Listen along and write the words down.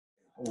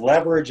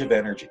leverage of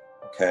energy,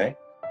 okay?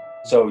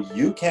 So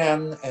you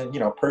can, and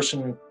a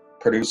person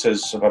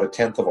produces about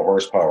 1/10 of a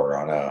horsepower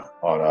on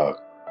a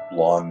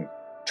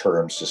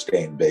long-term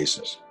sustained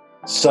basis.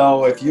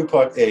 So if you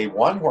put a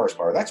 1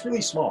 horsepower, that's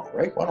really small,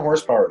 right? 1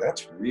 horsepower,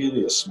 that's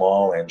really a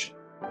small engine.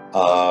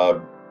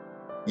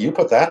 You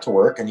put that to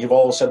work and you've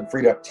all of a sudden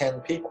freed up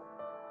 10 people.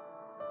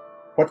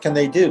 What can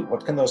they do?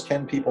 What can those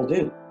 10 people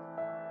do?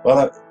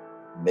 Well,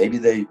 maybe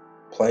they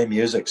play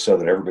music so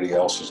that everybody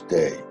else's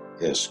day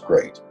is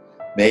great.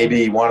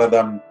 Maybe one of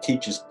them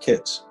teaches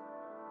kids.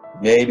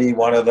 Maybe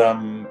one of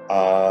them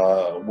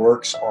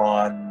works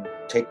on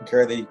taking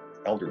care of the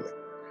elderly.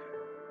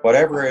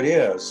 Whatever it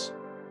is,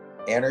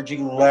 energy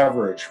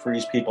leverage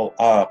frees people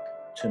up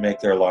to make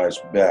their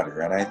lives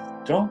better. And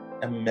I don't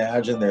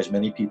imagine there's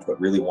many people that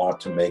really want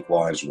to make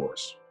lives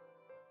worse.